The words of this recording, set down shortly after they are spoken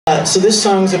So this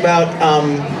song's about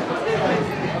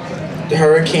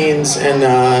hurricanes and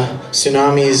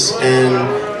tsunamis,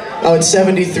 and it's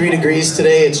 73 degrees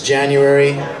today. It's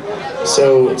January,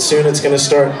 so soon it's gonna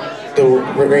start the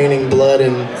raining blood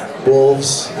and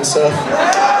wolves and stuff.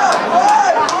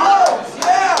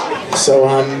 So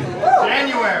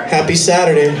happy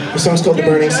Saturday. The song's called "The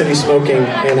Burning City Smoking,"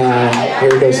 and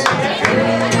here it goes.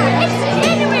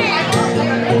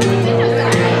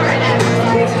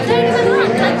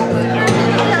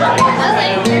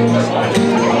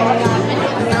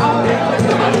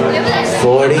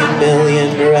 40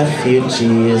 million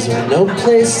refugees with no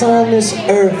place on this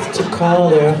earth to call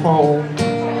their home.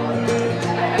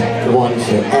 One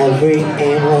for every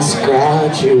aimless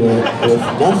graduate with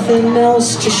nothing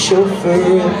else to show for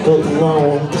it but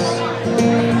loans.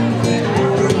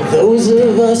 Those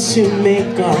of us who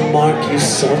make our mark use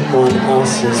someone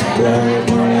else's blood.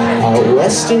 Our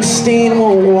western stain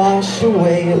won't wash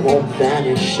away, it won't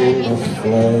vanish in the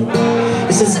flood.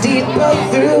 It says deeper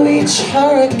through each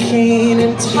hurricane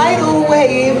and tidal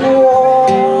wave and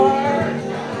war.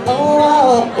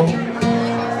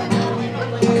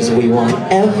 Cause we want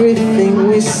everything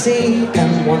we see,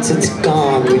 and once it's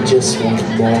gone we just want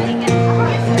more.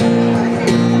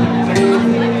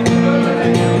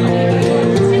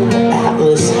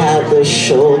 Had their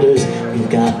shoulders, we've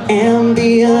got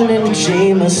Ambien and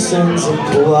Jameson's a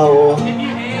blow.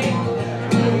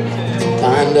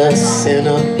 Find us in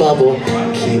a bubble,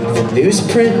 keep the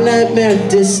newsprint nightmare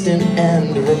distant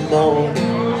and remote.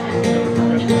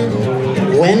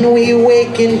 When we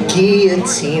wake in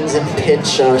guillotines and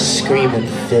pitch our screaming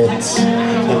fits,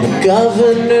 and the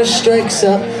governor strikes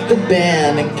up the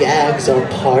band and gags our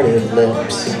parted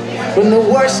lips. When the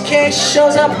worst case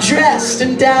shows up dressed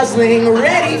and dazzling,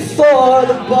 ready for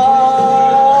the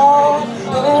ball.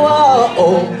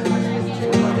 Oh,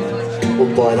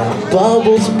 but our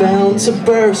bubble's bound to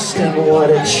burst, and what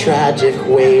a tragic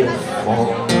way to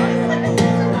fall.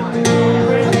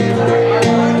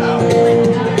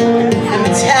 And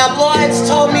the tabloids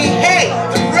told me, hey,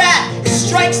 the rat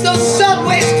strikes those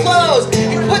subways closed,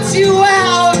 it puts you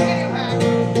out.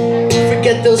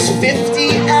 Forget those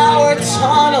 50-hour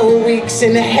tunnel weeks,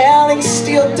 inhaling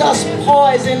steel dust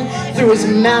poison through his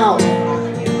mouth.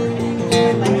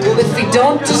 Well, if he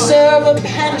don't deserve a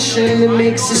pension, it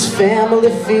makes his family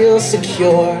feel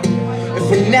secure. If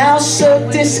we're now so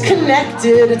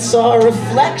disconnected, it's our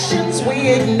reflections we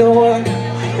ignore.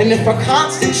 And if our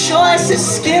constant choice is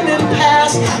skimming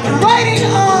past the writing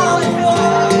on the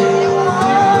wall,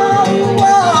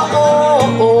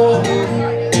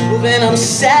 well, then I'm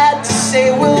sad to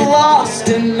say we're lost,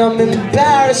 and I'm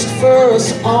embarrassed for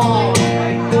us all.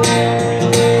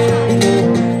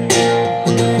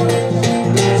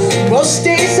 Most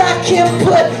days I can't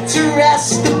put to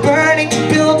rest the burning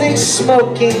building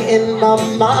smoking in my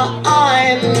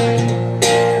mind,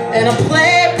 and I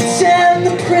play pretend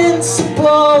the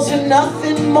principles are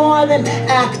nothing more than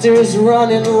actors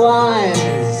running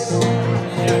lines.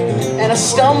 And I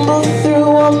stumble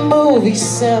through a movie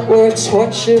set where a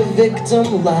torture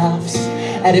victim laughs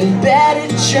at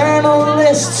embedded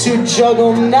journalists who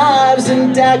juggle knives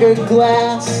and dagger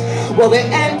glass, while they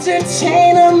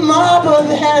entertain a mob of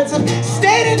heads of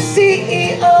state and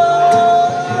CEOs.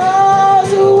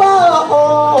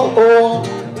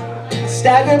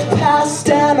 Staggered past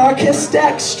anarchist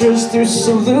extras through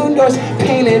saloon doors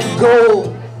painted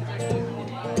gold.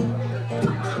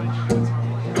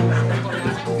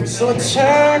 So I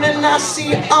turn and I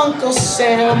see Uncle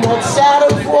Sam walks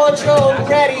out of wardrobe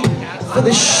ready for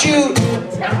the shoot.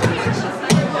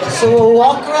 So I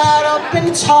walk right up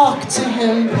and talk to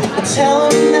him. I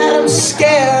tell him that I'm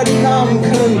scared and I'm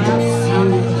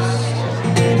confused.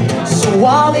 So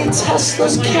while they test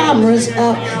those cameras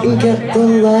out and get the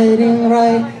lighting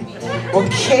right, while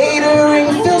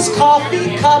catering fills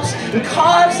coffee cups and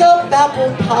carves up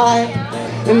apple pie,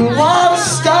 and while the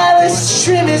stylist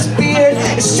trim his beard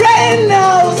and straighten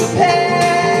out his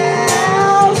pants,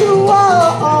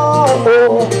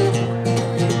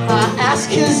 I ask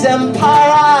his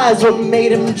empire eyes what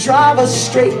made him drive us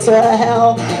straight to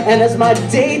hell. And as my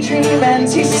daydream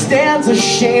ends, he stands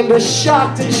ashamed, a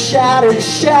shocked and shattered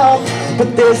shell.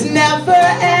 But there's never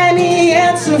any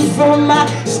answer for my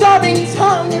starving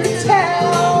tongue to tell.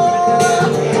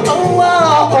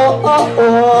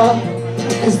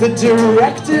 Cause the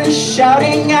director's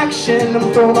shouting action,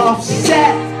 I'm thrown off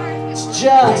set, it's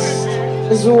just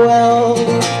as well.